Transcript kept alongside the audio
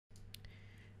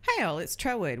Hi all, it's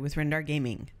Trailwood with Rindar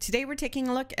Gaming. Today we're taking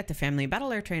a look at the family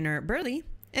battle air trainer Burly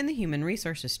and the human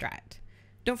resources strat.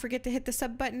 Don't forget to hit the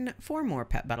sub button for more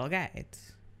pet battle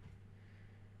guides.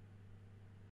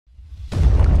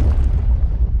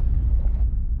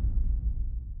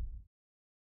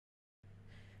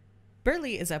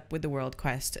 Burly is up with the world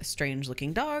quest Strange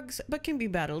Looking Dogs, but can be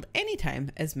battled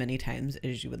anytime as many times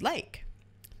as you would like.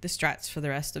 The strats for the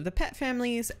rest of the pet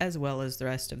families, as well as the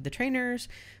rest of the trainers,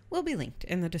 will be linked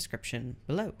in the description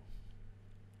below.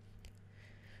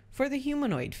 For the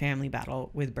humanoid family battle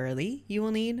with Burly, you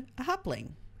will need a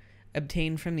hopling,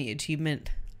 obtained from the achievement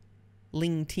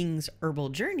Ling Ting's Herbal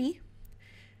Journey,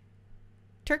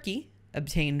 turkey,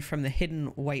 obtained from the hidden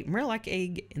white murloc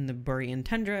egg in the Borean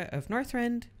tundra of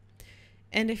Northrend,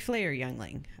 and a flare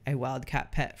youngling, a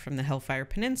wildcat pet from the Hellfire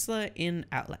Peninsula in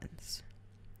Outlands.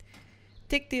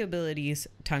 Take the abilities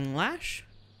Tongue Lash,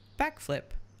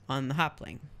 Backflip on the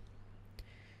hopling.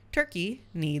 Turkey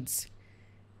needs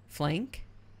Flank,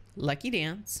 Lucky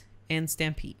Dance, and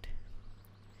Stampede.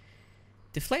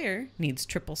 The flare needs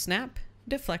Triple Snap,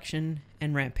 Deflection,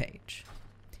 and Rampage.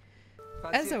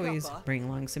 As always, bring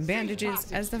along some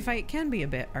bandages as the fight can be a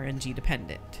bit RNG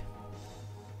dependent.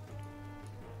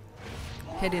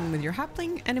 Head in with your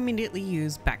hopling and immediately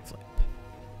use Backflip.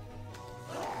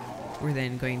 We're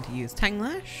then going to use Tongue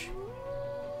Lash.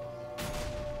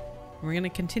 We're going to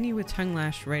continue with Tongue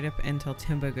Lash right up until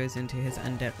Timbo goes into his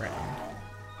undead round.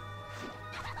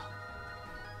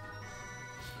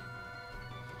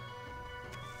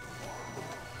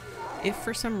 If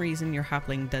for some reason your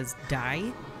hopling does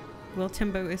die while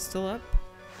Timbo is still up,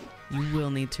 you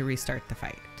will need to restart the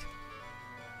fight.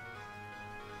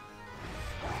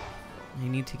 You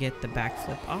need to get the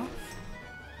backflip off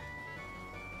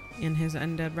in his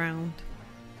undead round.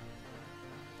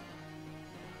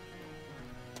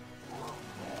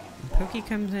 When Pokey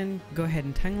comes in, go ahead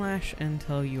and Tongue Lash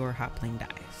until your hopling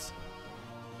dies.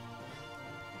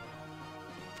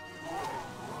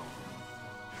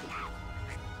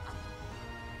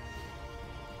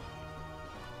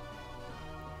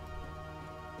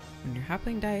 When your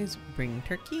hopling dies, bring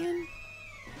Turkey in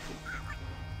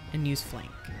and use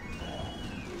Flank.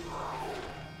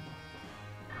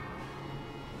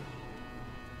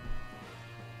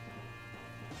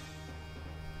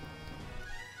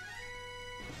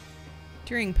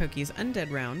 During Pokey's undead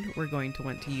round, we're going to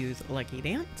want to use Lucky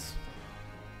Dance.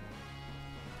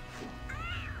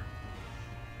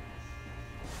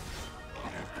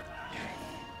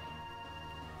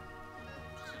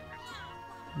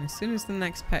 And as soon as the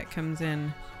next pet comes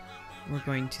in, we're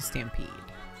going to Stampede.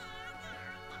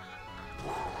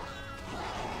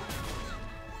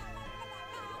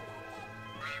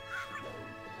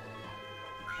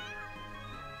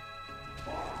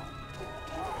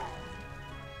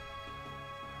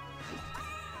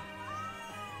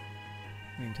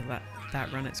 Going to let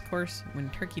that run its course.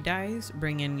 When Turkey dies,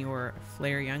 bring in your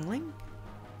Flare Youngling.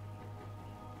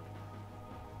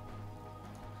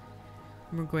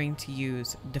 We're going to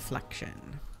use Deflection.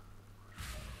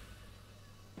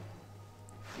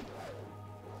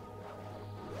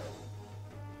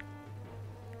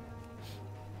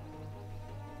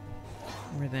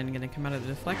 We're then going to come out of the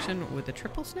Deflection with a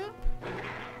Triple Snap.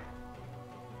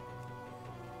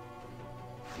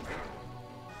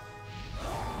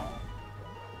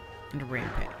 And a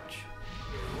Rampage.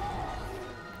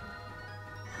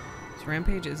 So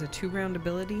Rampage is a 2-round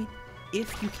ability.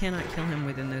 If you cannot kill him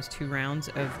within those 2 rounds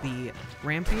of the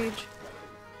Rampage,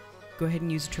 go ahead and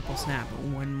use a Triple Snap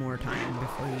one more time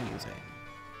before you use it.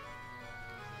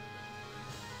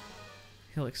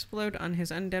 He'll explode on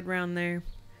his undead round there.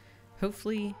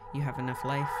 Hopefully you have enough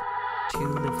life to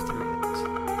live through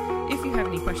it. If you have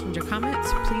any questions or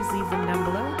comments, please leave them down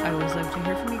below. I always love to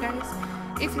hear from you guys.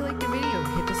 If you liked the video,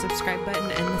 hit the subscribe button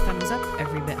and the thumbs up.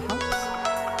 Every bit helps.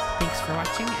 Thanks for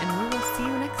watching, and we will see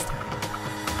you next time.